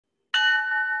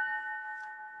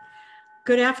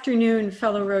Good afternoon,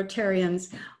 fellow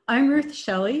Rotarians. I'm Ruth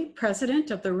Shelley, President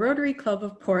of the Rotary Club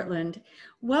of Portland.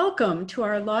 Welcome to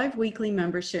our live weekly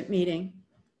membership meeting.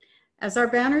 As our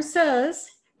banner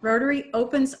says, Rotary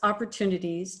opens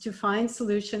opportunities to find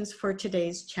solutions for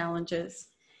today's challenges.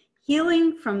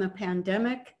 Healing from the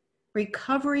pandemic,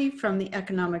 recovery from the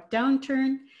economic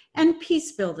downturn, and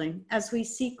peace building as we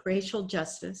seek racial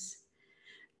justice.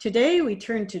 Today, we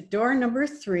turn to door number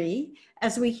 3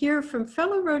 as we hear from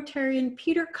fellow Rotarian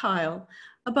Peter Kyle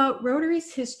about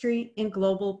Rotary's history in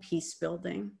global peace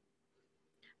building.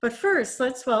 But first,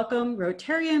 let's welcome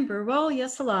Rotarian Burwell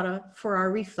Yesalata for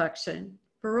our reflection.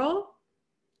 Burwell?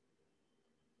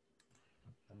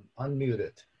 I'm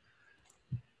unmuted.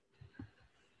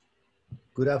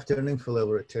 Good afternoon, fellow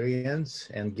Rotarians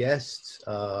and guests.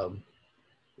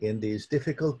 In these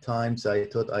difficult times, I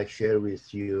thought I'd share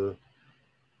with you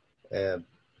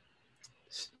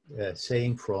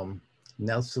saying from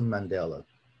Nelson Mandela: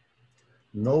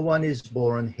 no one is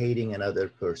born hating another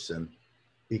person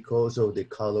because of the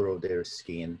color of their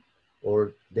skin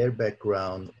or their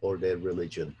background or their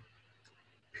religion.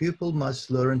 People must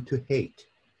learn to hate.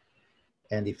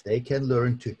 And if they can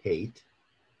learn to hate,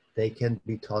 they can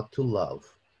be taught to love.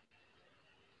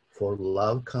 For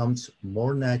love comes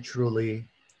more naturally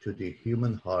to the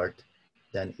human heart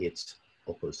than its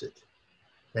opposite.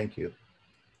 Thank you.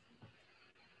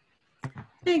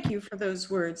 Thank you for those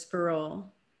words,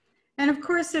 Burwell. And of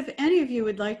course, if any of you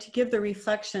would like to give the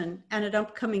reflection at an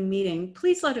upcoming meeting,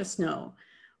 please let us know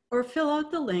or fill out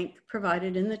the link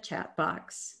provided in the chat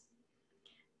box.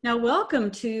 Now, welcome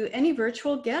to any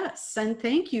virtual guests, and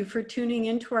thank you for tuning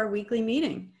into our weekly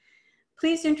meeting.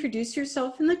 Please introduce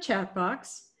yourself in the chat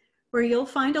box, where you'll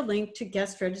find a link to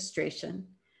guest registration.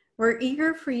 We're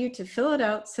eager for you to fill it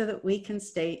out so that we can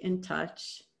stay in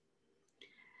touch.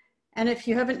 And if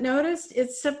you haven't noticed,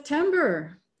 it's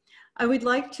September. I would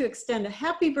like to extend a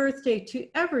happy birthday to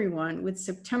everyone with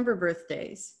September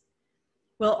birthdays.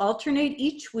 We'll alternate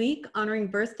each week honoring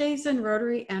birthdays and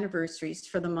Rotary anniversaries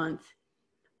for the month.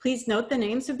 Please note the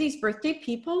names of these birthday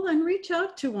people and reach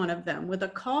out to one of them with a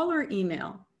call or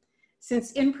email,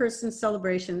 since in-person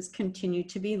celebrations continue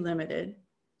to be limited.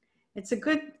 It's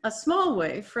a small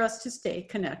way for us to stay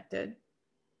connected.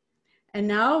 And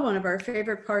now, one of our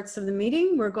favorite parts of the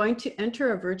meeting, we're going to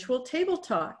enter a virtual table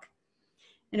talk.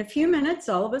 In a few minutes,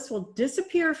 all of us will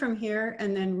disappear from here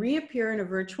and then reappear in a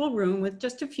virtual room with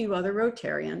just a few other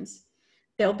Rotarians.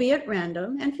 They'll be at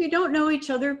random, and if you don't know each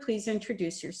other, please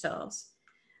introduce yourselves.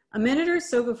 A minute or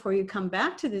so before you come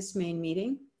back to this main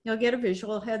meeting, you'll get a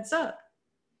visual heads up.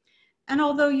 And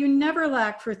although you never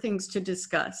lack for things to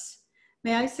discuss,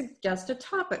 may I suggest a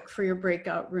topic for your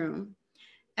breakout room?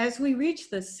 As we reach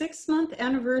the 6-month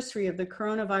anniversary of the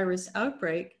coronavirus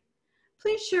outbreak,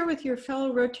 please share with your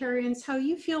fellow Rotarians how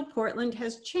you feel Portland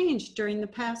has changed during the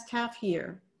past half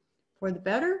year, for the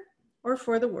better or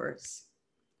for the worse.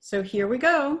 So here we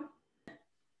go.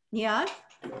 Yeah.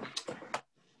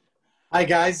 Hi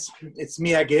guys, it's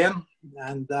me again,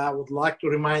 and I would like to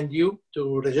remind you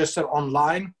to register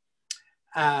online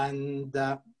and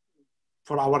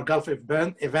for our golf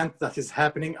event that is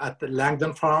happening at the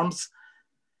Langdon Farms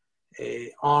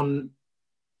on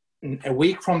a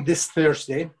week from this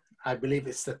Thursday. I believe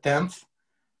it's the 10th,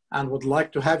 and would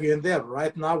like to have you in there.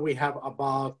 Right now we have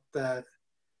about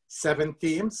 7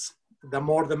 teams. The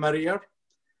more the merrier.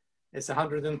 It's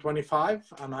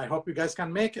 125, and I hope you guys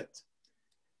can make it.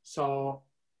 So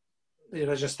the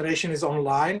registration is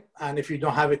online, and if you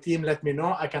don't have a team, let me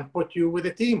know. I can put you with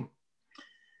a team.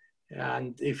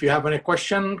 And if you have any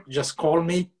question, just call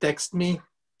me, text me,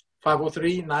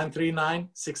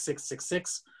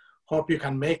 503-939-6666. Hope you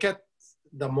can make it.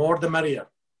 The more the merrier.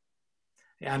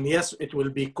 And yes, it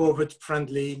will be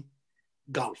COVID-friendly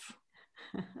golf.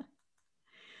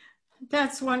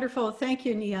 That's wonderful. Thank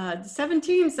you, Niad. 7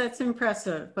 teams, that's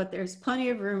impressive, but there's plenty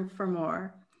of room for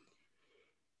more.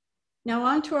 Now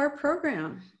on to our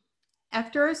program.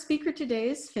 After our speaker today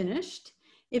is finished,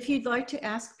 if you'd like to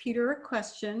ask Peter a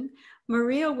question,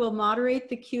 Maria will moderate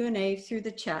the Q&A through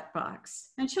the chat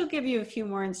box, and she'll give you a few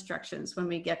more instructions when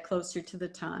we get closer to the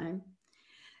time.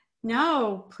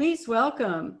 Now, please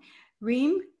welcome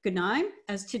Reem Ghanem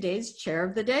as today's chair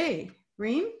of the day.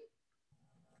 Reem?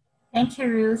 Thank you,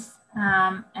 Ruth,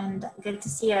 and good to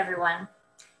see everyone.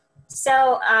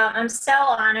 So I'm so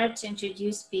honored to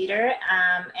introduce Peter,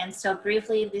 and so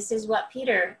briefly, this is what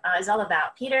Peter is all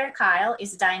about. Peter Kyle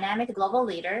is a dynamic global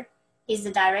leader. He's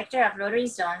the director of Rotary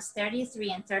Zones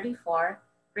 33 and 34,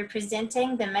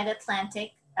 representing the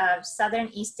Mid-Atlantic of Southern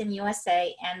Eastern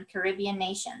USA and Caribbean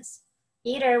nations.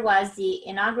 Peter was the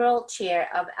inaugural chair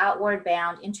of Outward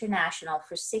Bound International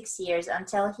for 6 years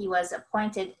until he was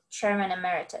appointed chairman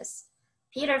emeritus.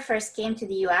 Peter first came to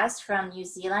the US from New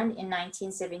Zealand in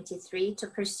 1973 to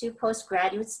pursue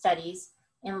postgraduate studies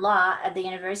in law at the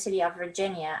University of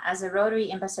Virginia as a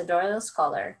Rotary ambassadorial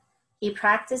scholar. He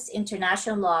practiced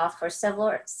international law for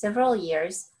several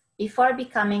years before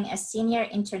becoming a senior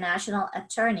international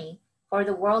attorney for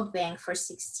the World Bank for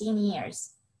 16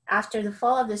 years. After the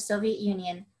fall of the Soviet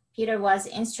Union, Peter was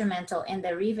instrumental in the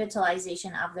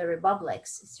revitalization of the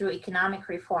republics through economic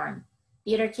reform.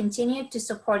 Peter continued to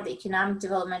support the economic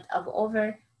development of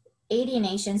over 80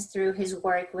 nations through his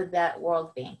work with the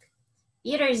World Bank.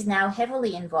 Peter is now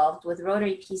heavily involved with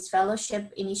Rotary Peace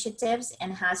Fellowship initiatives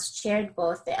and has chaired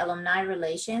both the Alumni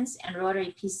Relations and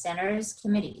Rotary Peace Centers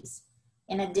committees.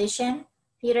 In addition,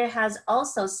 Peter has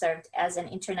also served as an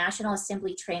International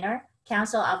Assembly trainer,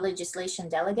 Council of Legislation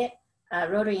delegate,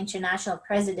 Rotary International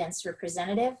President's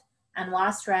representative, and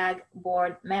WASRAG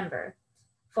board member.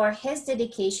 For his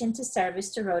dedication to service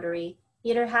to Rotary,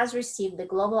 Peter has received the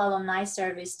Global Alumni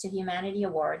Service to Humanity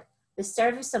Award, the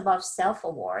Service Above Self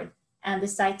Award, and the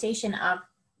citation of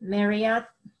Meritorious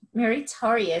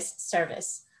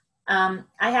Service. I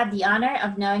had the honor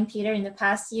of knowing Peter in the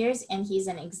past years, and he's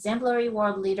an exemplary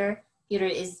world leader. Peter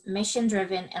is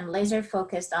mission-driven and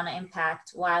laser-focused on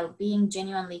impact while being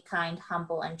genuinely kind,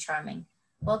 humble, and charming.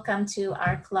 Welcome to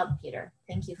our club, Peter.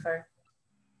 Thank you for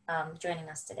joining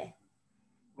us today.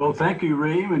 Well, thank you,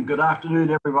 Reem, and good afternoon,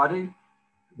 everybody.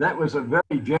 That was a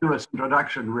very generous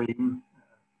introduction, Reem.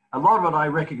 A lot of it I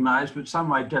recognized, but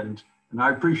some I didn't, and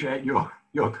I appreciate your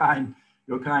kind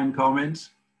comments.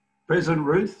 President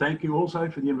Ruth, thank you also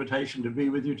for the invitation to be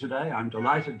with you today. I'm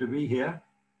delighted to be here.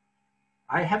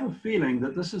 I have a feeling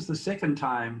that this is the second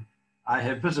time I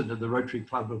have visited the Rotary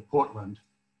Club of Portland.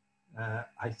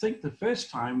 I think the first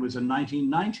time was in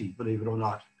 1990, believe it or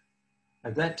not.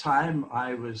 At that time,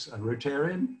 I was a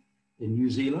Rotarian in New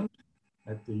Zealand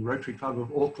at the Rotary Club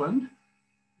of Auckland,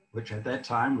 which at that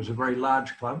time was a very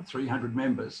large club, 300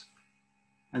 members.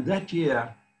 And that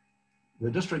year,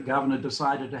 the district governor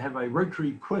decided to have a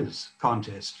Rotary quiz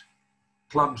contest.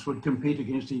 Clubs would compete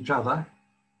against each other.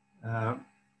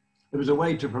 It was a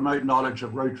way to promote knowledge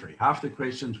of Rotary. Half the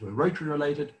questions were Rotary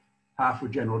related, half were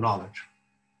general knowledge.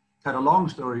 Cut a long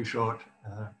story short,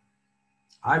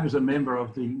 I was a member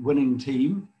of the winning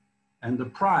team, and the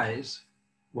prize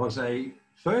was a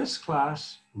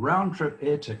first-class round-trip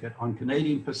air ticket on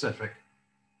Canadian Pacific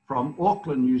from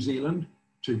Auckland, New Zealand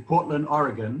to Portland,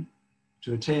 Oregon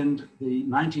to attend the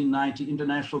 1990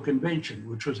 International Convention,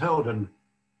 which was held in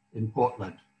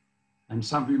Portland. And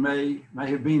some of you may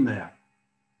have been there.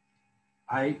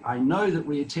 I know that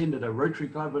we attended a Rotary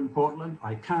Club in Portland.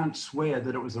 I can't swear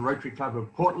that it was the Rotary Club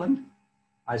of Portland.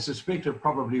 I suspect it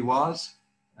probably was.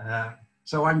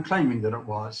 So I'm claiming that it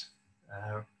was.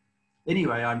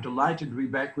 Anyway, I'm delighted to be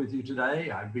back with you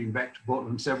today. I've been back to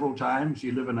Portland several times.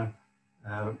 You live in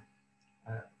a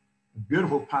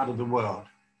beautiful part of the world.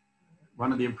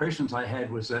 One of the impressions I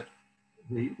had was that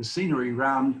the scenery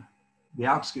around the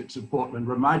outskirts of Portland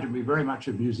reminded me very much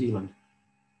of New Zealand.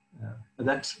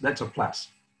 That's a plus.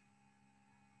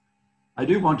 I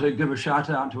do want to give a shout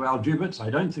out to Al Jubitz.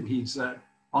 I don't think he's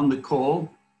on the call.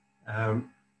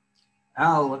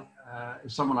 Al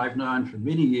is someone I've known for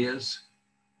many years,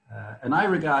 and I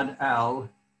regard Al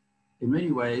in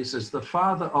many ways as the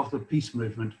father of the peace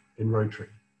movement in Rotary.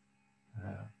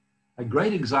 A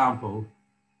great example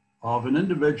of an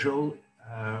individual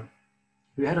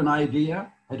who had an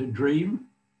idea, had a dream,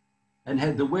 and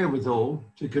had the wherewithal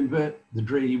to convert the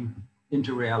dream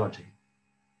into reality.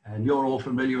 And you're all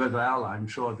familiar with Al. I'm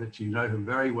sure that you know him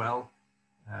very well.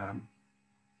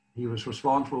 He was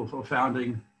responsible for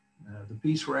founding the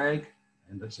Peace Rag,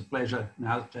 and it's a pleasure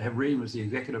now to have Reem as the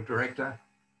executive director.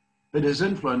 But his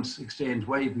influence extends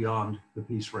way beyond the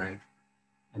Peace Rag.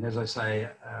 And as I say,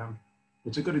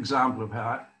 it's a good example of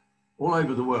how all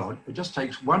over the world, it just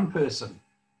takes one person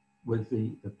with the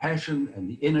passion and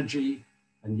the energy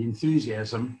and the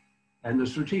enthusiasm and the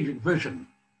strategic vision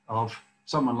of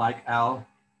someone like Al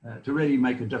to really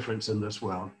make a difference in this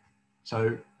world.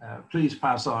 So please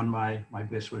pass on my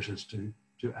best wishes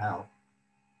to Al.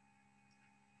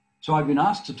 So I've been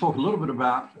asked to talk a little bit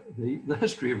about the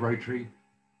history of Rotary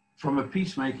from a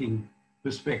peacemaking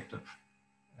perspective.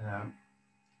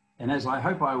 And as I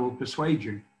hope I will persuade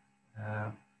you,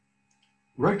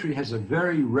 Rotary has a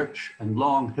very rich and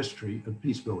long history of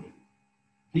peace building.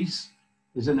 Peace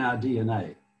is in our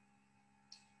DNA.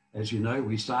 As you know,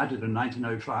 we started in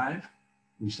 1905.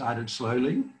 We started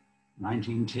slowly.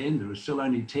 1910, there were still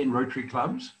only 10 Rotary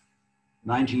clubs.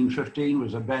 1915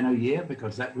 was a banner year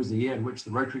because that was the year in which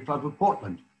the Rotary Club of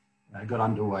Portland got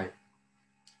underway.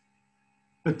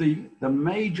 But the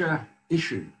major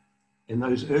issue in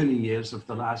those early years of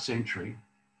the last century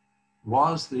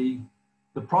was the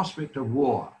prospect of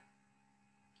war.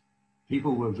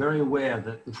 People were very aware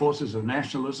that the forces of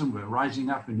nationalism were rising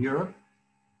up in Europe.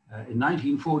 In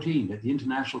 1914, at the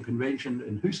International Convention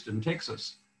in Houston,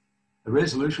 Texas, a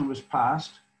resolution was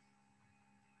passed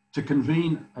to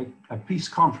convene a peace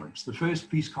conference, the first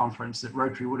peace conference that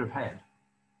Rotary would have had.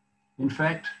 In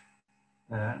fact,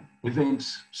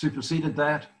 events superseded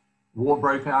that. War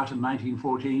broke out in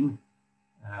 1914.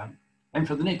 And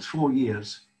for the next 4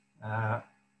 years,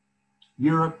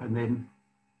 Europe and then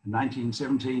in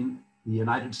 1917, the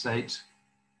United States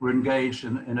were engaged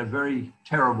in a very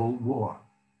terrible war.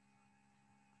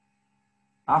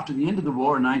 After the end of the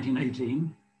war in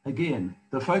 1918, again,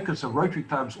 the focus of Rotary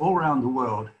clubs all around the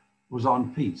world was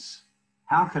on peace.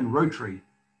 How can Rotary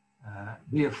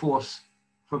be a force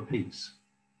for peace?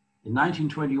 In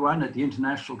 1921, at the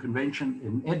International Convention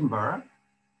in Edinburgh,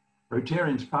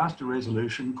 Rotarians passed a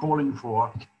resolution calling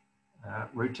for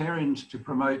Rotarians to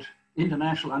promote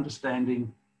international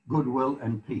understanding, goodwill,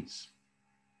 and peace.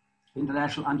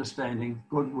 International understanding,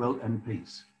 goodwill, and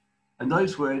peace. And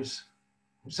those words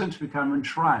have since become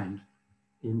enshrined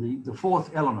in the fourth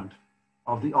element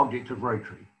of the object of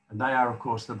Rotary. And they are, of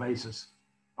course, the basis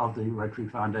of the Rotary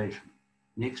Foundation.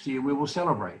 Next year, we will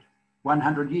celebrate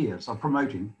 100 years of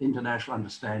promoting international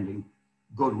understanding,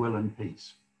 goodwill, and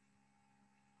peace.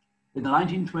 In the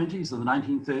 1920s and the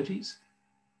 1930s,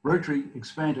 Rotary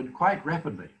expanded quite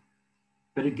rapidly.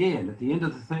 But again, at the end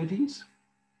of the 30s,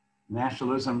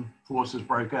 nationalism forces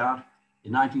broke out.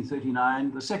 In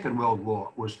 1939, the Second World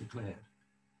War was declared.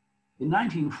 In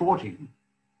 1940,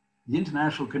 the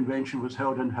International Convention was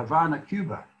held in Havana,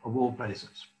 Cuba, of all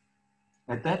places.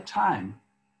 At that time,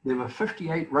 there were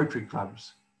 58 Rotary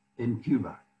clubs in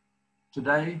Cuba.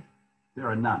 Today, there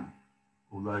are none,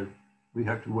 although we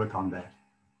hope to work on that.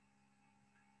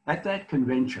 At that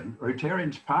convention,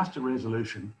 Rotarians passed a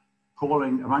resolution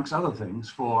calling, amongst other things,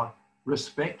 for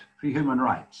respect for human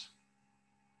rights.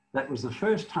 That was the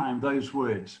first time those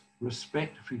words,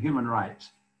 respect for human rights,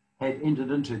 had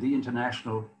entered into the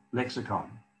international lexicon.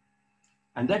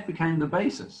 And that became the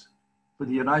basis for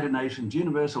the United Nations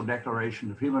Universal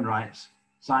Declaration of Human Rights,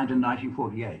 signed in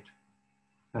 1948,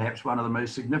 perhaps one of the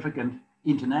most significant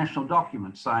international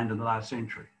documents signed in the last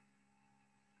century.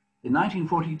 In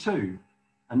 1942,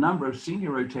 a number of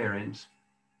senior Rotarians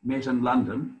met in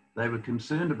London. They were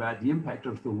concerned about the impact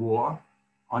of the war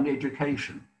on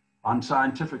education, on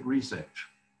scientific research,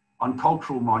 on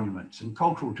cultural monuments and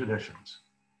cultural traditions.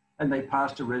 And they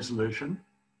passed a resolution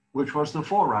which was the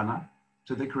forerunner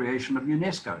to the creation of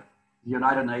UNESCO, the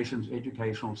United Nations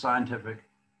Educational, Scientific,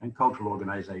 and Cultural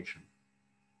Organization.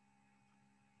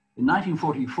 In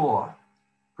 1944,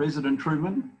 President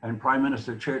Truman and Prime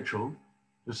Minister Churchill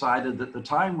decided that the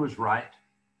time was right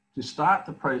to start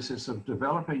the process of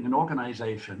developing an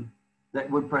organization that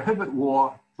would prohibit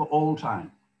war for all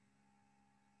time.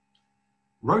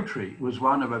 Rotary was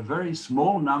one of a very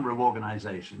small number of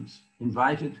organizations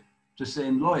invited to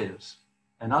send lawyers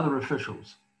and other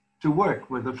officials to work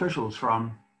with officials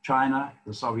from China,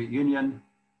 the Soviet Union,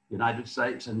 the United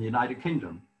States, and the United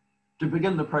Kingdom to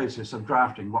begin the process of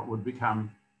drafting what would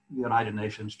become the United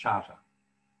Nations Charter.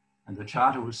 And the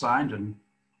Charter was signed in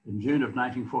June of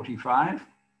 1945.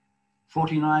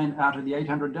 49 out of the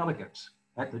 800 delegates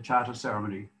at the Charter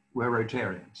ceremony were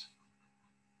Rotarians.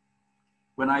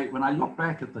 When I look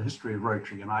back at the history of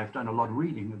Rotary, and I've done a lot of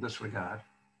reading in this regard,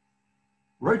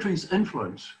 Rotary's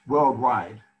influence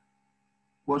worldwide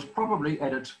was probably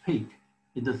at its peak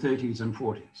in the 30s and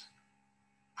 40s.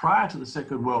 Prior to the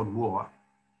Second World War,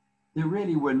 there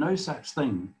really were no such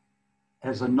thing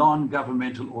as a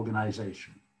non-governmental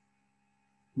organization.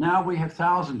 Now we have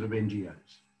thousands of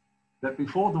NGOs, but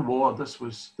before the war, this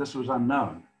was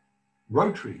unknown.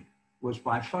 Rotary was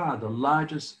by far the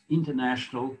largest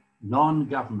international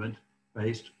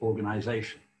non-government-based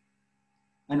organization.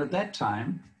 And at that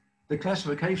time, the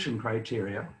classification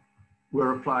criteria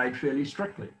were applied fairly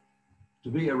strictly. To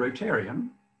be a Rotarian,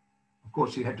 of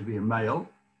course, you had to be a male,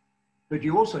 but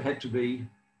you also had to be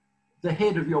the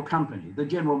head of your company, the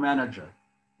general manager,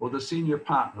 or the senior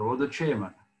partner, or the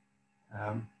chairman.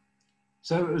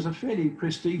 So it was a fairly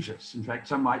prestigious, in fact,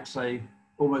 some might say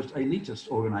almost elitist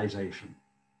organization.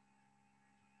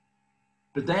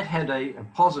 But that had a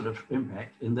positive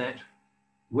impact in that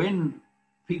when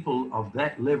people of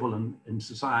that level in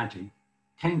society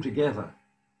came together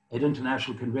at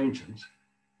international conventions,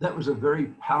 that was a very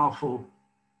powerful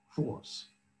force.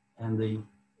 And the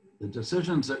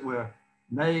decisions that were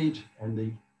made and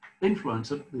the influence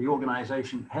that the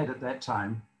organization had at that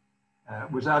time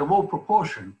was out of all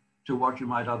proportion to what you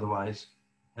might otherwise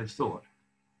have thought.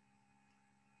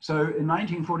 So in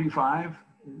 1945,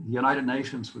 the United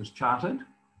Nations was chartered.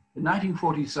 In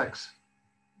 1946,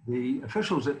 the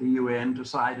officials at the UN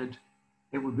decided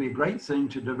it would be a great thing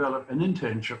to develop an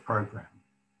internship program.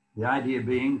 The idea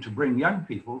being to bring young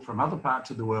people from other parts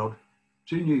of the world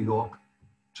to New York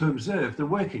to observe the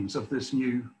workings of this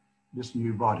new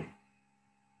body.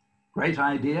 Great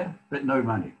idea, but no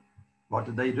money. What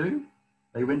did they do?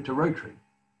 They went to Rotary,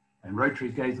 and Rotary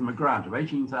gave them a grant of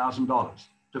 $18,000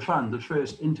 to fund the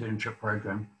first internship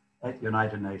program at the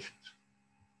United Nations.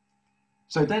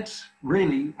 So that's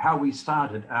really how we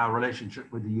started our relationship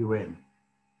with the UN.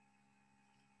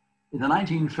 In the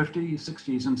 1950s,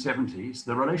 60s, and 70s,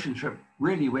 the relationship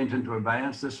really went into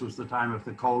abeyance. This was the time of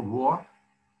the Cold War.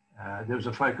 There was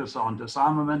a focus on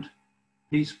disarmament,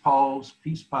 peace poles,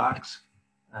 peace parks,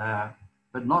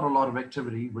 but not a lot of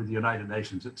activity with the United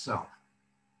Nations itself.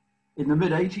 In the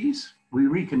mid-80s, we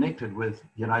reconnected with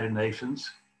the United Nations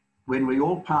when we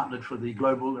all partnered for the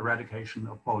Global Eradication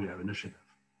of Polio Initiative.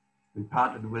 We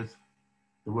partnered with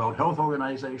the World Health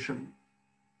Organization,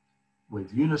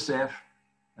 with UNICEF,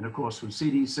 and of course with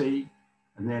CDC,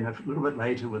 and then a little bit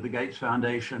later with the Gates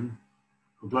Foundation,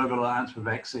 the Global Alliance for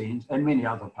Vaccines, and many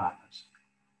other partners.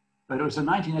 But it was in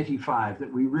 1985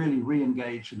 that we really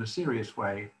re-engaged in a serious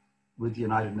way with the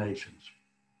United Nations.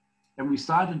 And we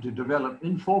started to develop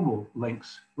informal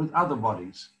links with other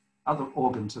bodies, other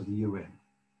organs of the UN.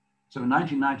 So in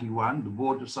 1991, the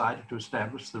board decided to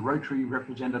establish the Rotary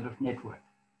Representative Network.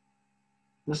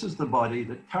 This is the body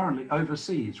that currently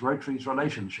oversees Rotary's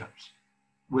relationships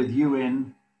with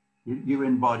UN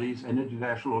bodies and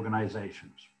international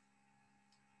organizations.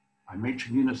 I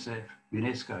mentioned UNICEF,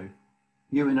 UNESCO,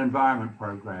 UN Environment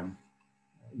Programme,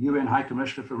 UN High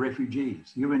Commissioner for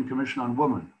Refugees, UN Commission on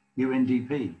Women,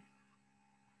 UNDP,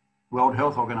 World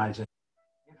Health Organization,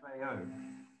 FAO,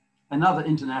 and other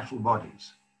international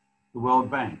bodies, the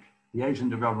World Bank, the Asian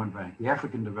Development Bank, the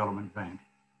African Development Bank,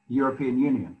 the European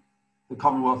Union, the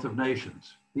Commonwealth of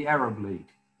Nations, the Arab League,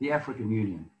 the African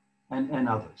Union, and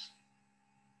others.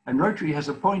 And Rotary has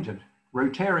appointed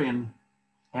Rotarian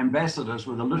ambassadors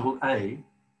with a little a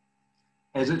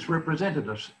as its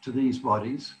representatives to these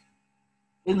bodies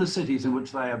in the cities in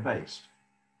which they are based.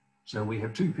 So we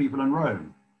have 2 people in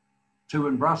Rome, 2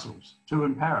 in Brussels, 2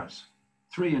 in Paris,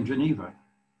 3 in Geneva,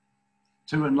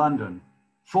 2 in London,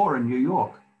 4 in New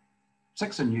York,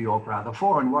 6 in New York rather,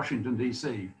 4 in Washington,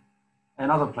 DC,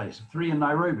 and other places, 3 in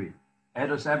Nairobi,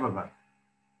 Addis Ababa.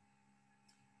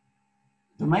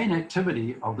 The main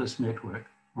activity of this network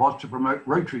was to promote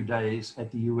Rotary Days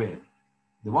at the UN.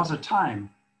 There was a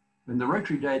time when the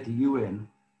Rotary Day at the UN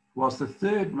was the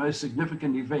 3rd most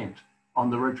significant event on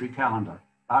the Rotary calendar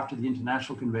after the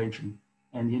International Convention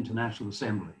and the International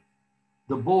Assembly.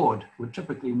 The board would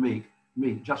typically meet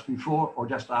just before or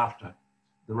just after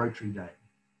the Rotary Day.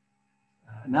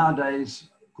 Nowadays,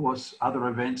 of course, other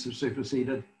events have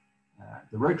superseded.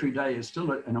 The Rotary Day is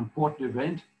still an important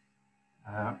event.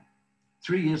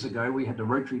 3 years ago, we had the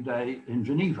Rotary Day in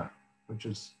Geneva, which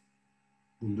is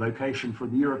the location for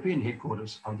the European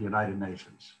headquarters of the United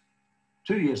Nations.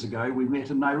 2 years ago, we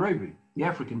met in Nairobi, the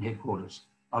African headquarters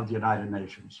of the United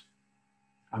Nations.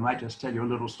 I might just tell you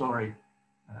a little story.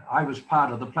 I was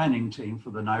part of the planning team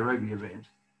for the Nairobi event.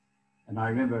 And I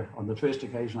remember on the first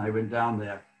occasion I went down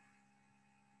there,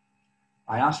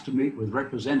 I asked to meet with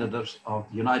representatives of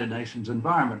the United Nations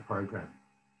Environment Programme.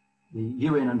 The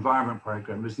UN Environment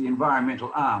Programme is the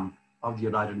environmental arm of the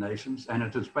United Nations, and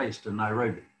it is based in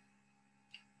Nairobi.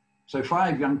 So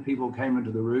 5 young people came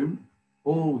into the room,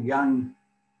 all young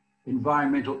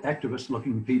environmental activist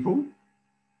looking people.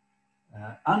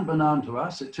 Unbeknown to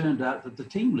us, it turned out that the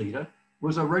team leader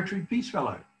was a Rotary Peace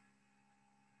Fellow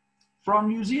from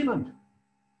New Zealand.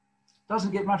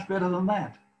 Doesn't get much better than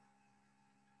that.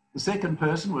 The second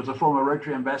person was a former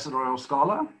Rotary ambassadorial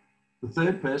scholar. The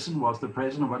third person was the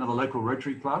president of one of the local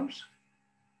Rotary clubs.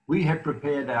 We had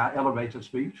prepared our elevator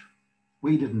speech.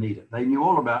 We didn't need it. They knew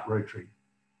all about Rotary.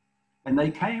 And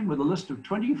they came with a list of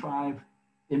 25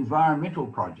 environmental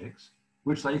projects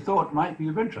which they thought might be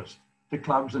of interest to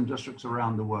clubs and districts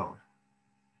around the world.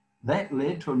 That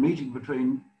led to a meeting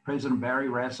between President Barry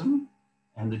Rassin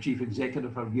and the Chief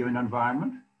Executive of UN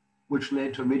Environment, which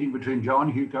led to a meeting between John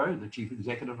Hugo, the Chief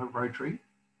Executive of Rotary,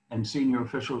 and senior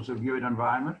officials of UN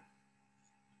Environment.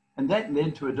 And that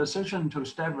led to a decision to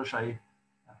establish a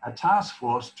task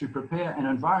force to prepare an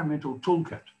environmental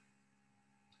toolkit.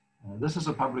 This is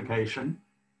a publication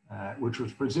which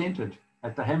was presented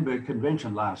at the Hamburg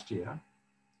Convention last year.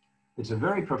 It's a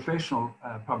very professional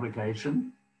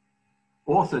publication,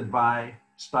 authored by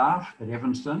staff at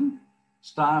Evanston,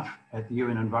 staff at the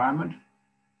UN Environment,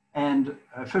 and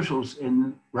officials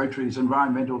in Rotary's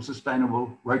Environmental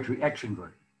Sustainable Rotary Action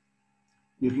Group.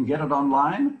 You can get it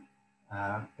online.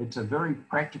 It's a very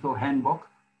practical handbook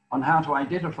on how to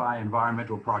identify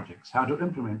environmental projects, how to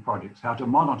implement projects, how to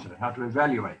monitor, how to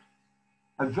evaluate.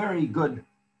 A very good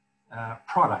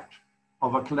product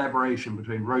of a collaboration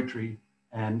between Rotary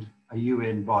and a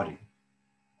UN body.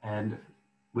 And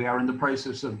we are in the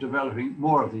process of developing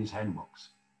more of these handbooks.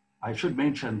 I should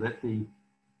mention that the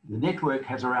network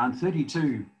has around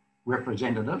 32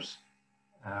 representatives.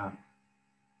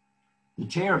 The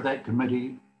chair of that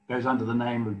committee goes under the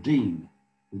name of Dean,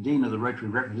 the Dean of the Rotary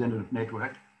Representative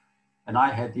Network. And I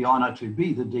had the honor to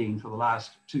be the Dean for the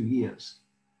last 2 years.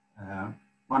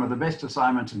 One of the best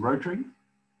assignments in Rotary,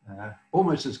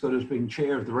 almost as good as being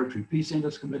chair of the Rotary Peace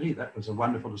Centers Committee. That was a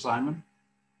wonderful assignment.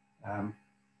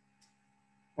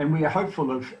 And we are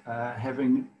hopeful of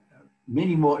having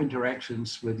many more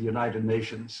interactions with the United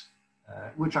Nations,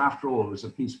 which after all is a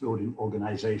peace-building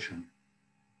organization.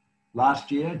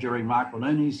 Last year, during Mark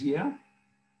Maloney's year,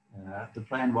 the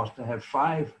plan was to have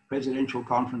 5 presidential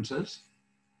conferences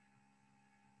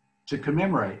to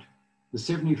commemorate the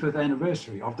 75th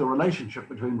anniversary of the relationship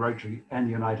between Rotary and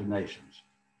the United Nations.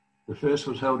 The first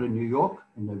was held in New York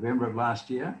in November of last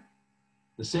year.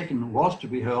 The second was to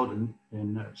be held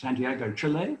in Santiago,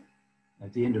 Chile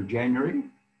at the end of January,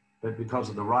 but because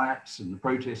of the riots and the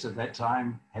protests at that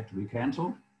time had to be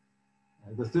canceled.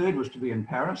 The third was to be in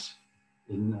Paris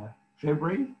in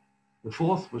February. The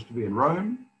fourth was to be in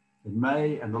Rome in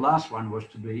May, and the last one was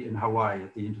to be in Hawaii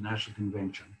at the International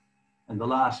Convention. And the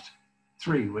last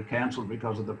 3 were canceled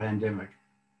because of the pandemic.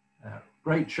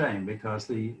 Great shame, because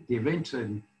the events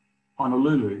in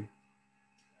Honolulu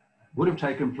would have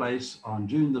taken place on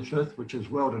June the 5th, which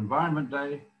is World Environment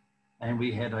Day, and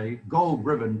we had a gold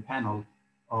ribbon panel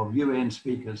of UN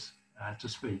speakers to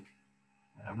speak.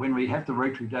 When we have the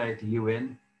Rotary Day at the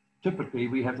UN, typically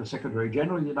we have the Secretary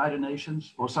General of the United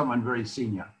Nations or someone very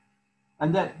senior.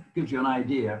 And that gives you an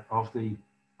idea of the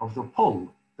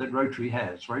pull that Rotary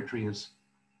has. Rotary is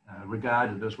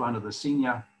regarded as one of the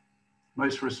senior,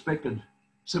 most respected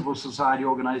civil society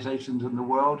organizations in the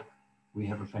world. We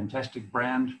have a fantastic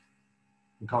brand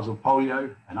because of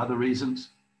polio and other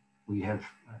reasons. We have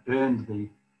earned the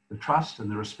trust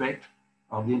and the respect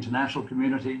of the international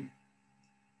community.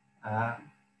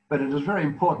 But it is very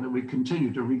important that we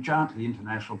continue to reach out to the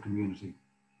international community.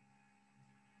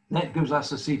 That gives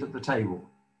us a seat at the table.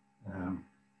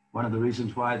 One of the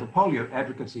reasons why the polio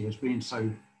advocacy has been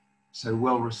so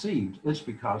well received is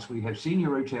because we have senior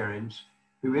Rotarians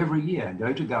who every year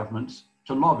go to governments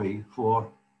to lobby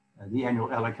for the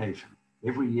annual allocation.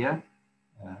 Every year,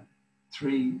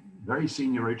 3 very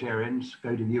senior Rotarians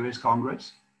go to the US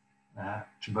Congress,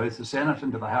 to both the Senate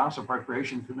and to the House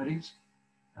Appropriation Committees,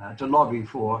 to lobby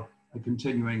for a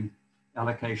continuing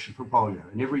allocation for polio.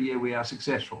 And every year we are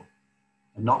successful.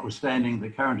 And notwithstanding the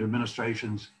current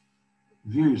administration's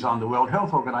views on the World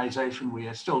Health Organization, we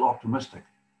are still optimistic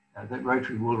that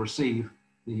Rotary will receive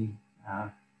the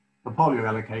polio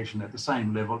allocation at the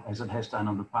same level as it has done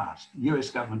in the past. The US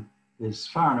government is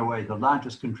far and away the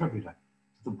largest contributor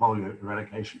to the polio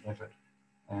eradication effort.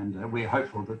 And we're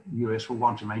hopeful that the US will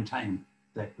want to maintain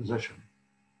that position.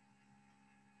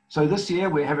 So this year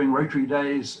we're having Rotary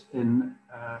Days in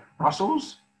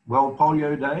Brussels, World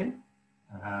Polio Day,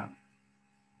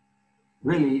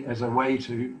 really as a way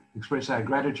to express our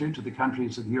gratitude to the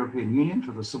countries of the European Union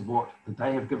for the support that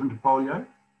they have given to polio.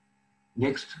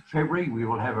 Next February, we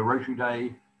will have a Rotary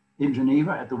Day in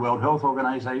Geneva at the World Health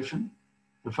Organization.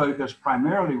 The focus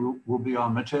primarily will be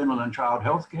on maternal and child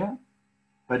health care,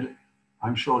 but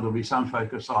I'm sure there'll be some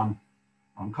focus on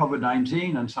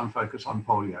COVID-19 and some focus on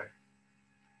polio.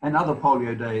 And other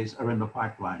polio days are in the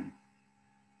pipeline.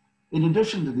 In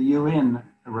addition to the UN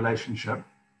relationship,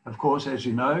 of course, as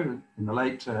you know, in the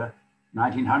late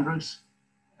 1900s,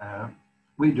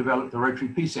 we developed the Rotary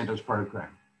Peace Centers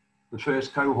program. The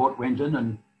first cohort went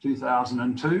in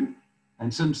 2002,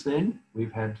 and since then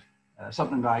we've had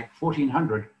something like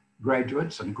 1,400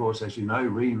 graduates, and of course, as you know,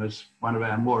 Reem is one of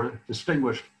our more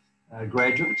distinguished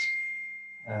graduates.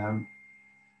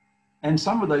 And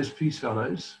some of those Peace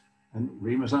Fellows, and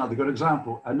Reem is another good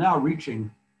example, are now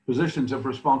reaching positions of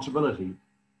responsibility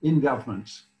in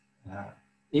governments,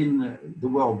 in the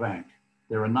World Bank.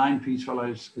 There are 9 Peace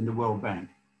Fellows in the World Bank.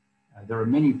 There are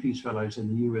many Peace Fellows in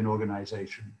the UN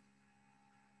organization.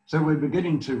 So we're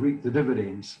beginning to reap the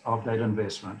dividends of that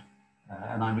investment.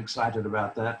 And I'm excited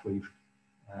about that. We've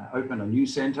opened a new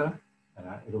center.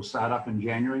 It'll start up in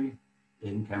January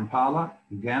in Kampala,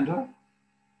 Uganda,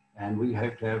 and we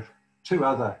hope to have 2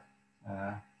 other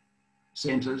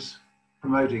centres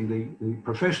promoting the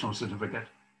professional certificate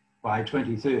by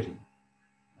 2030.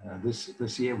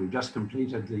 This year we've just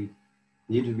completed the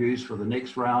interviews for the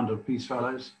next round of Peace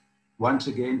Fellows. Once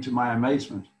again, to my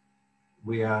amazement,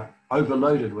 we are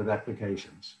overloaded with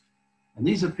applications. And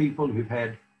these are people who've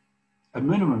had a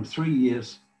minimum 3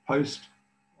 years post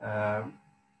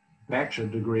bachelor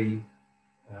degree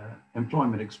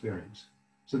employment experience.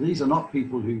 So these are not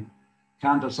people who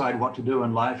can't decide what to do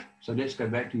in life, so let's go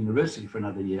back to university for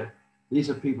another year. These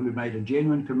are people who made a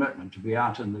genuine commitment to be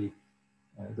out in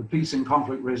the peace and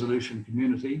conflict resolution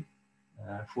community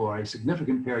for a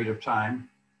significant period of time,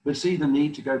 but see the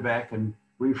need to go back and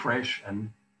refresh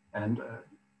and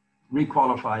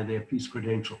requalify their peace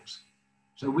credentials.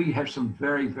 So we have some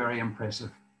very, very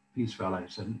impressive Peace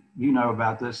Fellows, and you know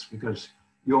about this because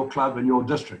your club and your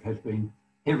district has been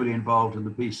heavily involved in the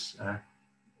Peace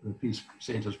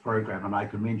Centres program, and I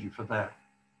commend you for that.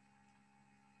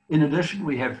 In addition,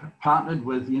 we have partnered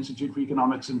with the Institute for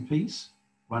Economics and Peace,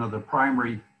 one of the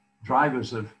primary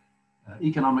drivers of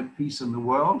economic peace in the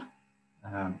world.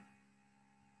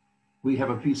 We have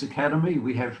a Peace Academy.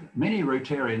 We have many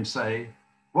Rotarians say,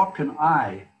 what can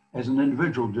I as an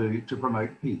individual do to promote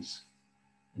peace?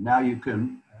 And now you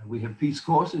can, we have peace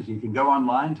courses. You can go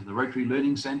online to the Rotary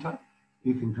Learning Centre.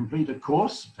 You can complete a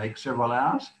course, it takes several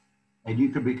hours, and you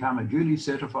can become a duly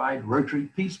certified Rotary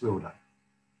Peace Builder.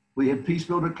 We have Peace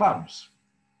Builder clubs.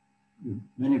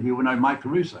 Many of you will know Mike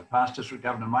Caruso, past District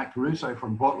Governor Mike Caruso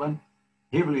from Portland,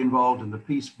 heavily involved in the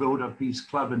Peace Builder Peace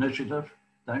Club initiative,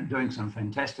 doing some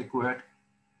fantastic work.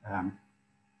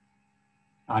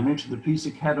 I mentioned the Peace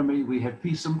Academy. We have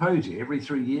Peace Symposia. Every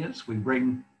 3 years, we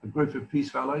bring a group of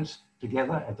Peace Fellows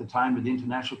together at the time of the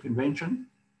International Convention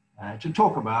to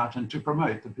talk about and to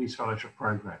promote the Peace Fellowship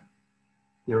program.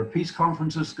 There are peace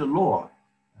conferences galore.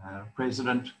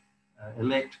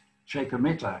 President-elect Sheikh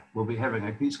Mehta will be having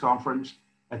a peace conference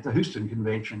at the Houston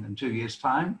Convention in 2 years'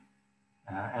 time.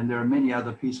 And there are many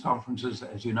other peace conferences,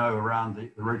 as you know, around the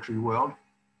Rotary world.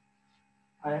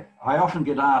 I often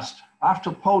get asked, after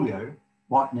polio,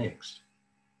 what next?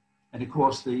 And of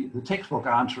course, the textbook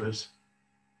answer is,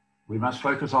 we must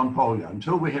focus on polio.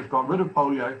 Until we have got rid of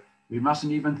polio, we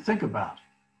mustn't even think about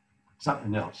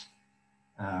something else.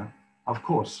 Of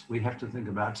course, we have to think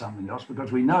about something else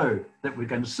because we know that we're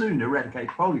going to soon eradicate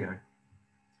polio.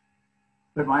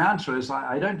 But my answer is,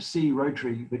 I don't see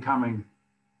Rotary becoming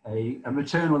a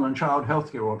maternal and child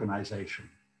healthcare organization.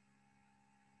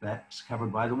 That's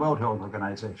covered by the World Health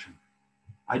Organization.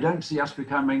 I don't see us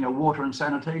becoming a water and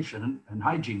sanitation and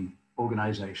hygiene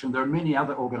organization. There are many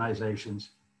other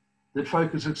organizations that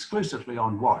focus exclusively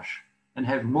on WASH and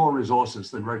have more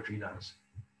resources than Rotary does.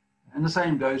 And the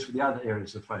same goes for the other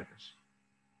areas of focus.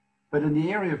 But in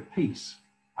the area of peace,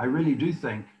 I really do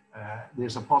think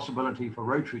there's a possibility for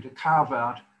Rotary to carve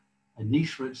out a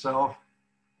niche for itself,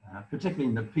 particularly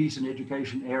in the peace and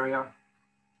education area.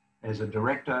 As a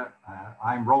director,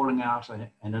 I'm rolling out an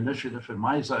initiative in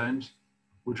my zones,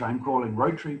 which I'm calling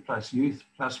Rotary plus Youth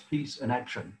plus Peace in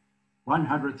Action,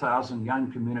 100,000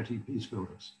 young community peace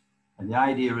builders. And the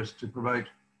idea is to promote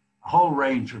a whole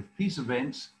range of peace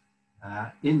events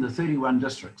in the 31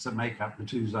 districts that make up the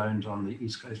 2 zones on the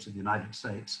east coast of the United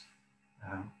States.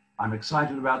 I'm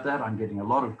excited about that. I'm getting a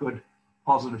lot of good,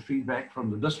 positive feedback from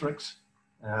the districts.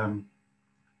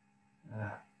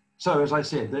 So as I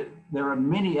said, there are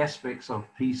many aspects of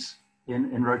peace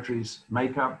in Rotary's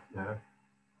makeup.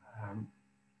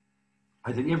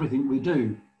 I think everything we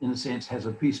do, in a sense, has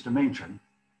a peace dimension,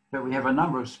 but we have a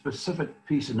number of specific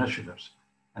peace initiatives.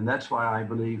 And that's why I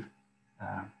believe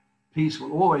peace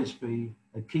will always be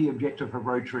a key objective of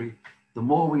Rotary. The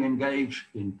more we engage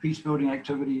in peace building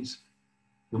activities,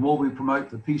 the more we promote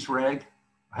the peace rag.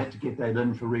 I had to get that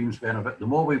in for Reem's benefit. The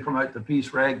more we promote the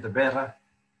peace rag, the better.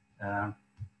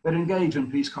 But engage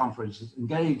in peace conferences,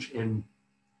 engage in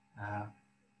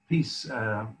peace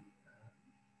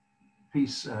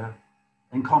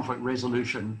and conflict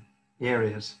resolution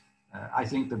areas. I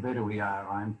think the better we are.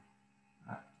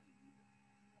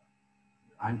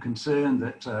 I'm concerned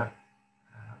that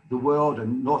the world,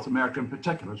 and North America in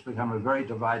particular, has become a very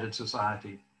divided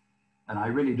society. And I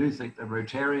really do think that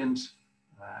Rotarians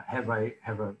have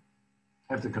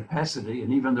the capacity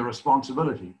and even the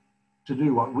responsibility to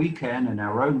do what we can in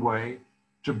our own way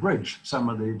to bridge some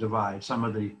of the divide, some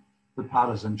of the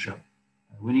partisanship.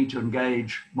 We need to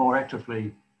engage more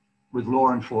actively with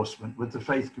law enforcement, with the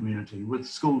faith community, with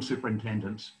school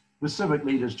superintendents, with civic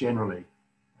leaders generally,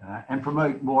 and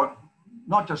promote more,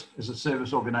 not just as a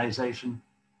service organization,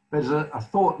 but as a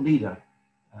thought leader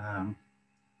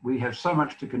we have so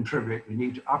much to contribute. We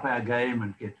need to up our game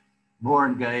and get more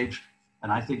engaged.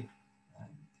 And I think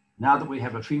now that we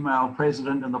have a female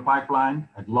president in the pipeline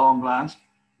at long last,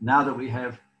 now that we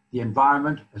have the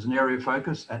environment as an area of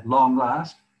focus at long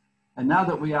last, and now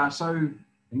that we are so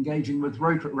engaging with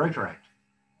Rotary,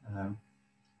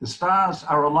 the stars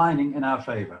are aligning in our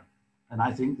favor. And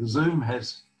I think the Zoom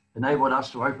has enabled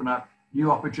us to open up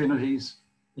new opportunities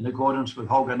in accordance with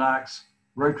Holger Nark's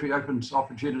Rotary opens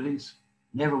opportunities.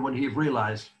 Never would he have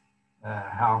realized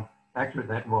how accurate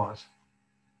that was.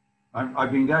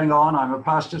 I've been going on. I'm a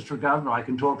past district governor. I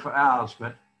can talk for hours,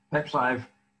 but perhaps I've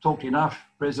talked enough,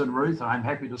 President Ruth. I'm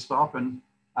happy to stop and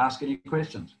ask any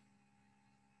questions,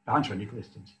 answer any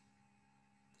questions.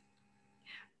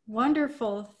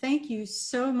 Wonderful. Thank you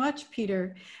so much,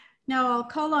 Peter. Now I'll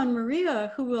call on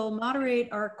Maria, who will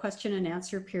moderate our question and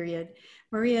answer period.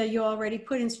 Maria, you already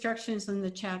put instructions in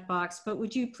the chat box, but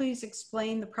would you please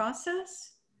explain the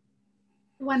process?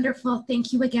 Wonderful.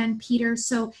 Thank you again, Peter.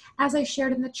 So as I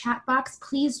shared in the chat box,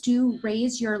 please do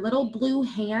raise your little blue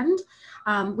hand,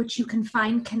 which you can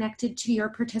find connected to your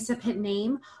participant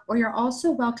name, or you're also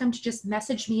welcome to just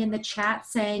message me in the chat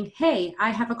saying, hey,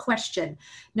 I have a question.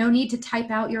 No need to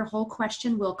type out your whole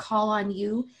question. We'll call on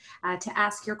you to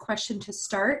ask your question to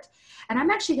start. And I'm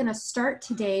actually going to start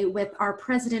today with our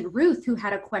President Ruth, who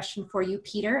had a question for you,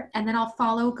 Peter, and then I'll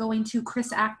follow going to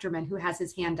Chris Achterman, who has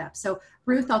his hand up. So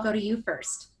Ruth, I'll go to you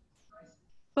first.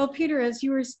 Well, Peter, as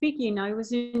you were speaking, I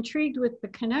was intrigued with the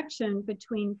connection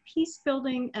between peace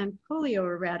building and polio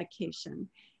eradication.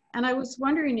 And I was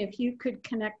wondering if you could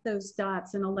connect those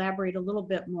dots and elaborate a little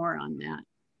bit more on that.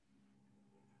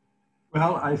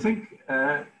 Well, I think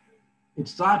it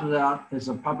started out as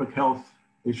a public health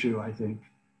issue, I think.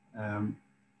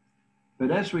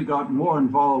 But as we got more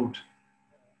involved,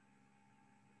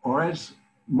 or as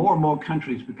more and more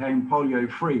countries became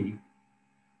polio free,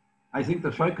 I think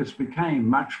the focus became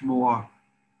much more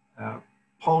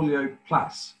polio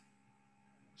plus.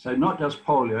 So not just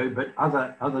polio, but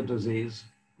other disease.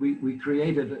 We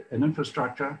created an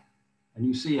infrastructure, and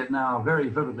you see it now very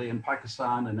vividly in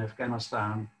Pakistan and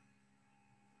Afghanistan.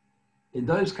 In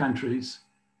those countries,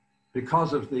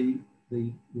 because of the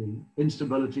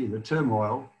instability, the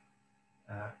turmoil,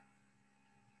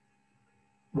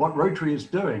 what Rotary is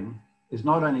doing is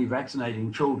not only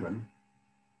vaccinating children,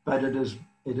 but it is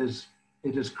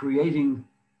creating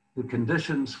the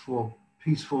conditions for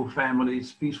peaceful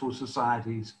families, peaceful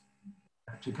societies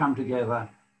to come together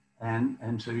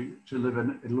and to live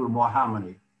in a little more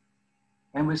harmony.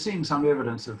 And we're seeing some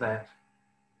evidence of that.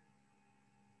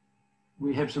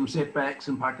 We have some setbacks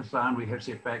in Pakistan, we have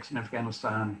setbacks in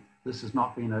Afghanistan. This has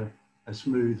not been a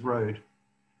smooth road.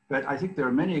 But I think there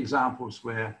are many examples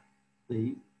where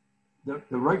and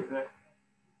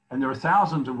there are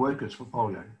thousands of workers for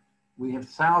polio. We have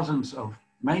thousands of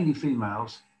mainly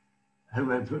females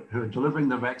who are delivering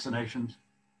the vaccinations,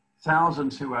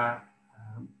 thousands who are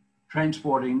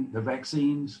transporting the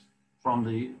vaccines from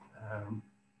the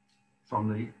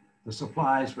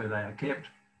supplies where they are kept,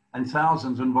 and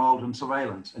thousands involved in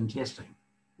surveillance and testing.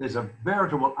 There's a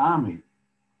veritable army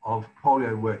of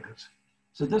polio workers.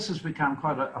 So this has become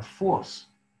quite a force,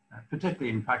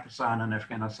 particularly in Pakistan and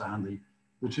Afghanistan,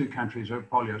 the two countries where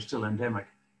polio is still endemic.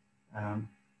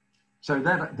 So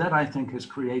that I think has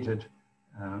created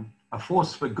a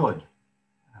force for good.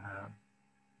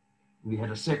 We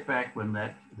had a setback when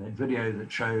that video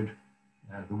that showed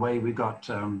the way we got,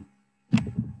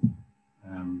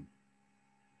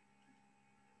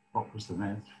 what was the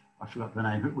name? I forgot the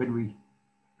name. When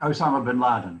Osama bin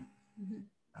Laden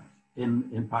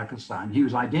in Pakistan, he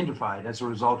was identified as a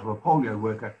result of a polio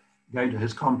worker going to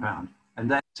his compound, and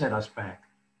that set us back.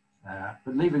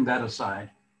 But leaving that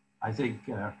aside, I think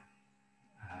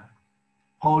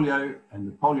polio and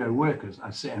the polio workers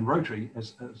and Rotary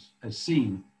is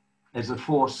seen as a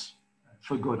force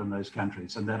for good in those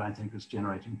countries, and that I think is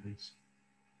generating peace.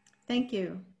 Thank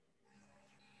you.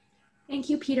 Thank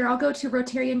you, Peter. I'll go to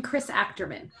Rotarian Chris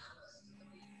Achterman.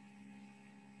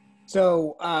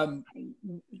 So,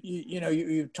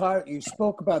 you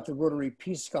spoke about the Rotary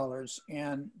Peace Scholars,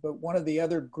 but one of the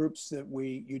other groups that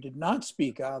you did not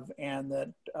speak of, and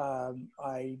that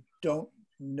I don't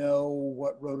know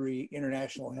what Rotary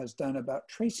International has done about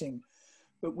tracing,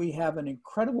 but we have an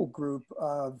incredible group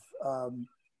of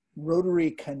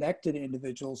Rotary connected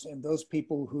individuals and those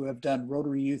people who have done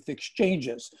Rotary Youth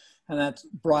Exchanges, and that's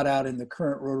brought out in the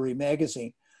current Rotary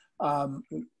magazine.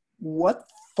 What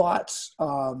thoughts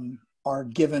are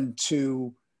given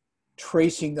to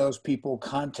tracing those people,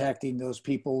 contacting those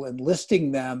people, and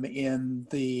listing them in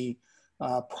the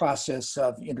process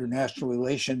of international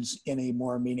relations in a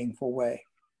more meaningful way?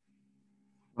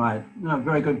 Right. No,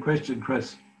 very good question,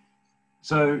 Chris.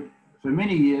 So for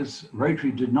many years,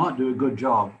 Rotary did not do a good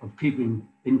job of keeping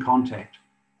in contact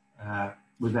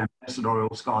with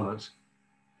ambassadorial scholars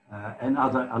and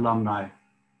other alumni.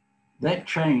 That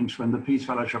changed when the Peace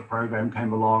Fellowship program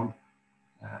came along.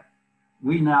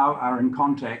 We now are in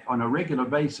contact on a regular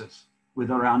basis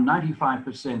with around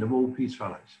 95% of all Peace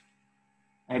Fellows.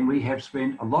 And we have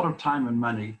spent a lot of time and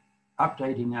money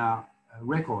updating our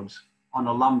records on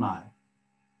alumni.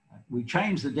 We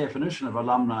changed the definition of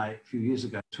alumni a few years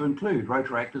ago to include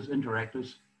Rotaractors,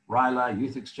 Interactors, RILA,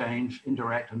 Youth Exchange,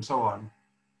 Interact, and so on.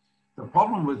 The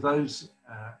problem with those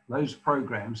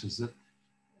programs is that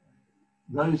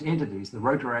those entities, the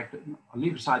Rotaractors, I'll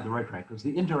leave aside the Rotaractors,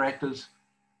 the Interactors,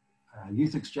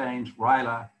 Youth Exchange,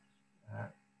 RILA,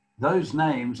 those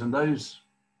names and those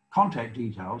contact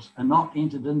details are not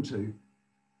entered into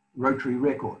Rotary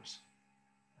records.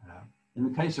 In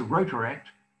the case of Rotaract,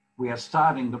 we are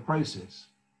starting the process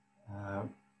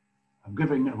of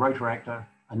giving a Rotaractor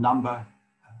a number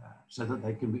so that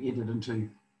they can be entered into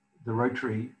the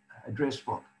Rotary address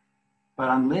book. But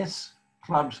unless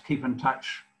clubs keep in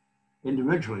touch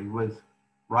individually with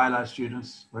RILA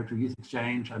students, Rotary Youth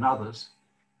Exchange and others,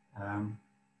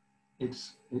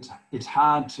 it's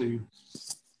hard to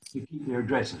keep their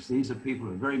addresses. These are people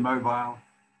who are very mobile,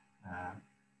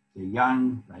 they're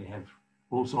young, they have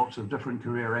all sorts of different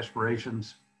career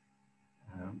aspirations.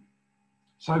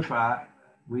 So far,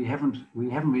 we haven't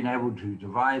been able to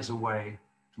devise a way,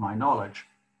 to my knowledge,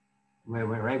 where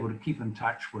we're able to keep in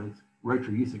touch with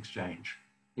Rotary Youth Exchange,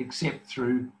 except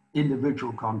through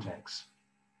individual contacts.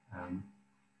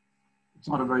 It's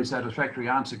not a very satisfactory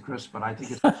answer, Chris, but I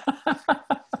think it's at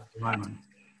the moment.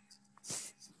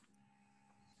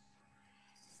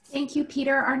 Thank you,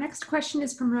 Peter. Our next question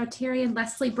is from Rotarian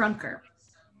Leslie Brunker.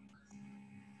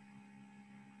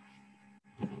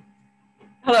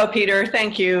 Hello, Peter.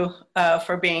 Thank you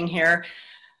for being here.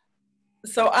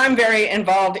 So I'm very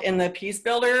involved in the Peace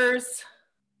Builders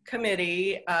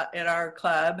Committee at our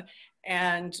club,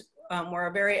 and we're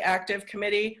a very active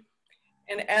committee.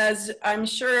 And as I'm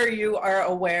sure you are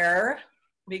aware,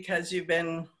 because you've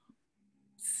been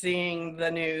seeing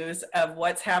the news of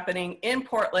what's happening in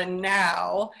Portland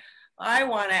now, I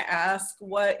want to ask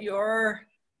what your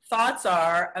thoughts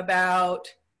are about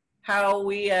how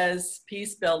we as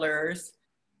peace builders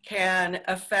can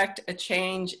affect a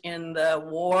change in the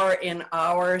war in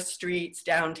our streets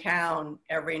downtown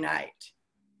every night.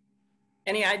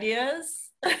 Any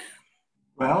ideas?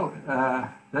 Well,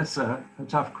 that's a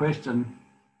tough question,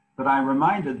 but I'm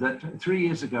reminded that 3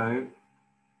 years ago,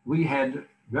 we had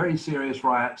very serious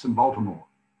riots in Baltimore.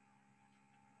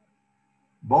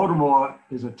 Baltimore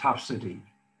is a tough city.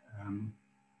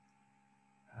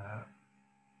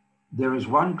 There is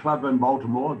one club in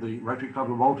Baltimore, the Rotary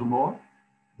Club of Baltimore.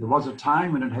 There was a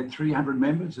time when it had 300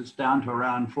 members. It's down to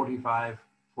around 45,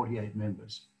 48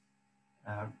 members.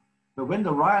 But when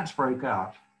the riots broke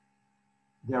out,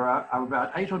 there are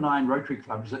about 8 or 9 Rotary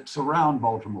clubs that surround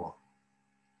Baltimore.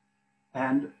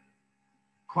 And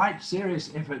quite serious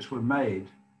efforts were made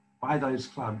by those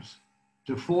clubs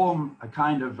to form a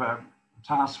kind of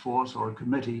task force or a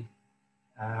committee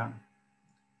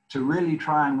to really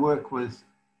try and work with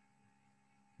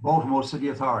Baltimore city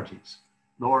authorities,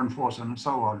 law enforcement, and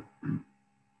so on.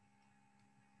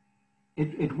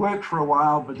 It worked for a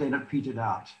while, but then it petered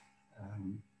out.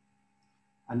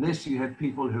 Unless you have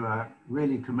people who are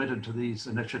really committed to these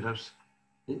initiatives,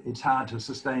 it's hard to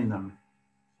sustain them.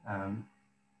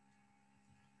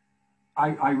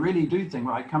 I really do think,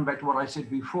 I come back to what I said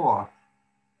before,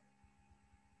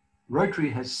 Rotary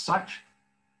has such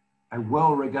a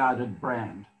well-regarded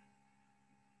brand.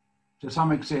 To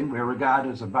some extent, we're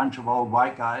regarded as a bunch of old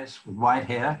white guys with white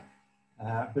hair,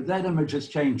 but that image is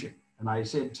changing. And I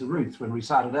said to Ruth when we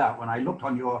started out, when I looked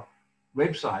on your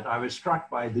website, I was struck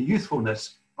by the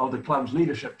youthfulness of the club's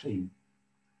leadership team.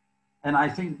 And I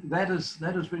think that has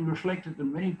been reflected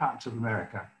in many parts of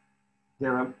America.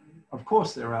 Of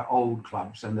course, there are old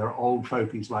clubs and there are old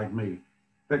folkies like me,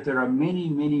 but there are many,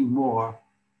 many more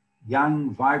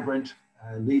young, vibrant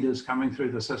leaders coming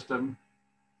through the system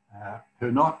who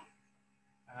are not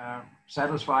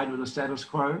satisfied with the status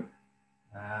quo.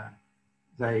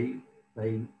 They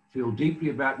feel deeply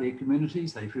about their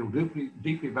communities. They feel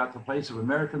deeply about the place of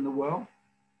America in the world.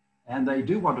 And they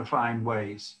do want to find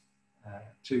ways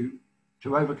to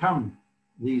overcome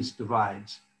these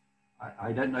divides.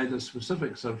 I don't know the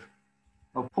specifics of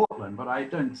Portland, but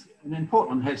and then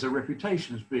Portland has a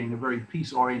reputation as being a very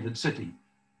peace-oriented city.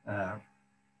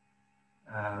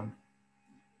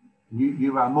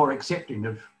 You are more accepting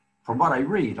of, from what I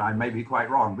read, I may be quite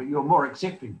wrong, but you're more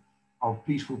accepting of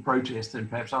peaceful protest than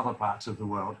perhaps other parts of the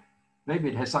world. Maybe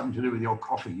it has something to do with your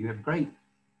coffee. You have great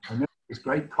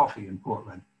coffee in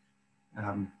Portland.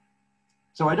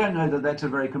 So I don't know that that's a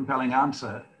very compelling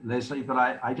answer, Leslie, but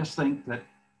I just think that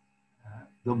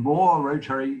the more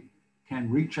Rotary can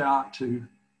reach out to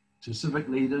civic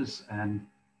leaders and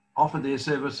offer their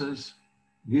services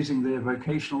using their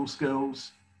vocational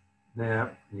skills,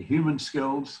 their human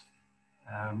skills,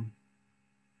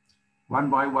 one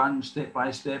by one, step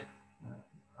by step,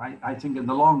 I think in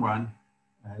the long run,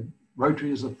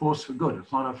 Rotary is a force for good.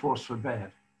 It's not a force for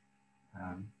bad.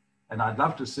 And I'd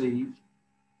love to see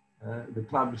the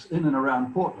clubs in and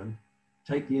around Portland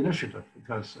take the initiative,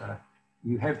 because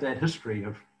you have that history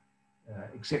of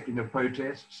accepting of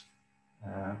protests.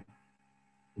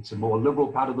 It's a more liberal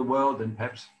part of the world than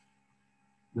perhaps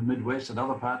the Midwest and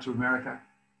other parts of America.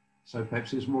 So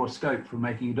perhaps there's more scope for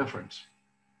making a difference.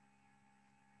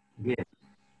 Again,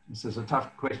 this is a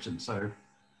tough question, so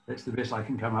that's the best I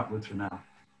can come up with for now.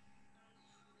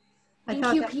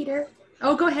 Thank you, Peter.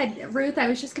 Oh, go ahead, Ruth. I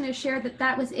was just going to share that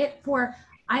that was it for,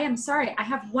 I am sorry, I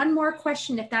have one more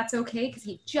question if that's okay, because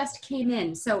he just came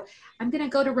in. So I'm going to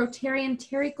go to Rotarian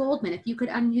Terry Goldman. If you could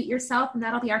unmute yourself, and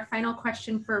that'll be our final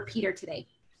question for Peter today.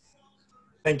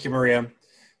 Thank you, Maria.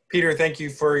 Peter, thank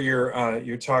you for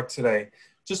your talk today.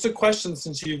 Just a question,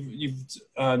 since you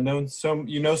know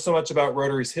so much about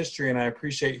Rotary's history, and I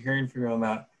appreciate hearing from you on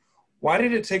that. Why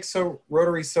did it take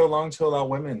Rotary so long to allow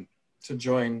women to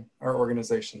join our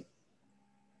organization?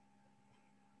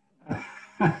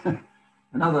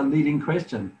 Another leading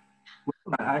question.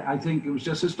 I think it was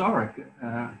just historic.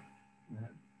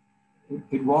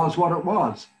 It was what it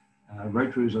was.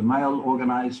 Rotary is a male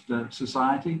organized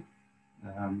society.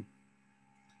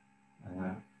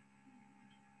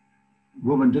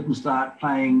 Women didn't start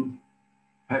playing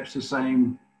perhaps the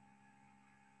same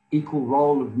equal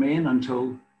role of men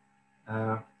until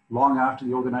long after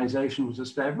the organization was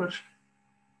established.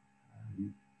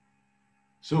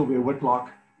 Sylvia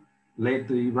Whitlock led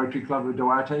the Rotary Club of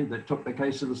Duarte that took the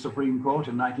case to the Supreme Court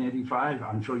in 1985.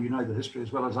 I'm sure you know the history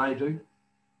as well as I do.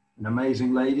 An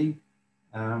amazing lady.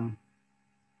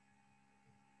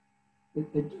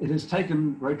 It has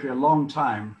taken Rotary a long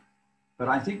time, but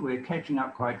I think we're catching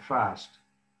up quite fast.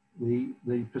 The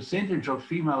percentage of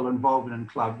female involvement in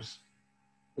clubs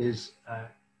is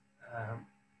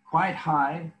quite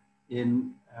high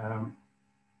in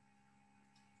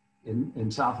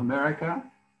South America,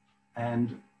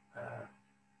 and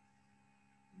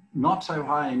not so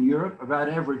high in Europe, about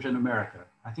average in America.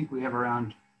 I think we have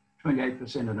around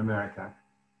 28% in America.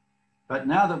 But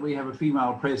now that we have a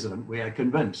female president, we are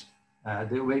convinced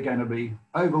that we're going to be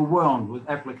overwhelmed with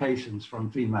applications from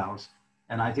females.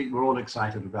 And I think we're all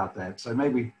excited about that. So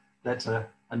maybe that's a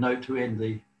note to end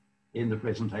the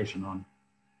presentation on.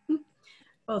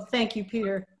 Well, thank you,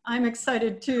 Peter. I'm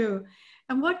excited too.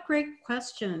 And what great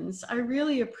questions. I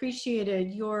really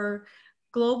appreciated your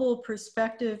global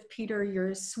perspective, Peter,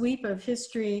 your sweep of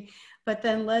history. But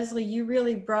then Leslie, you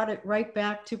really brought it right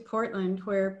back to Portland,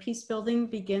 where peace building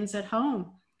begins at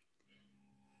home.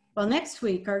 Well, next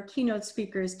week, our keynote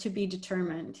speaker is to be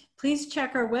determined. Please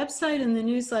check our website and the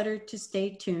newsletter to stay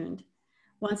tuned.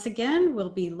 Once again, we'll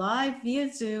be live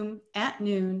via Zoom at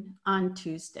noon on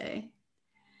Tuesday.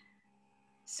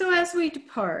 So as we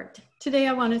depart, today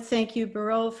I want to thank you,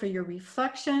 Birol, for your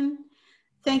reflection.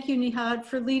 Thank you, Nihad,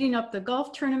 for leading up the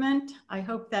golf tournament. I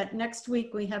hope that next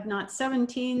week we have not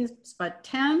 17, but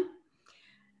 10.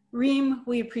 Reem,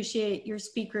 we appreciate your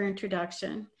speaker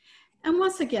introduction. And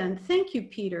once again, thank you,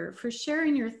 Peter, for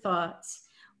sharing your thoughts.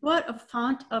 What a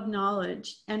font of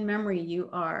knowledge and memory you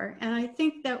are. And I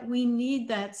think that we need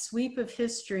that sweep of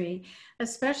history,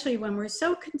 especially when we're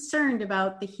so concerned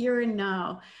about the here and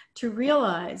now, to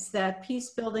realize that peace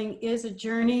building is a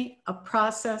journey, a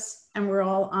process, and we're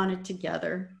all on it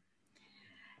together.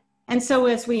 And so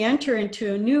as we enter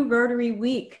into a new Rotary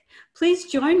week, please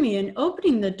join me in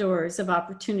opening the doors of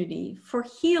opportunity for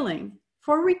healing,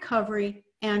 for recovery,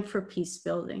 and for peace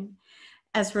building.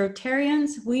 As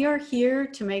Rotarians, we are here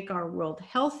to make our world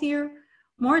healthier,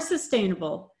 more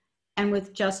sustainable, and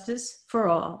with justice for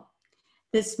all.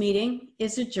 This meeting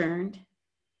is adjourned.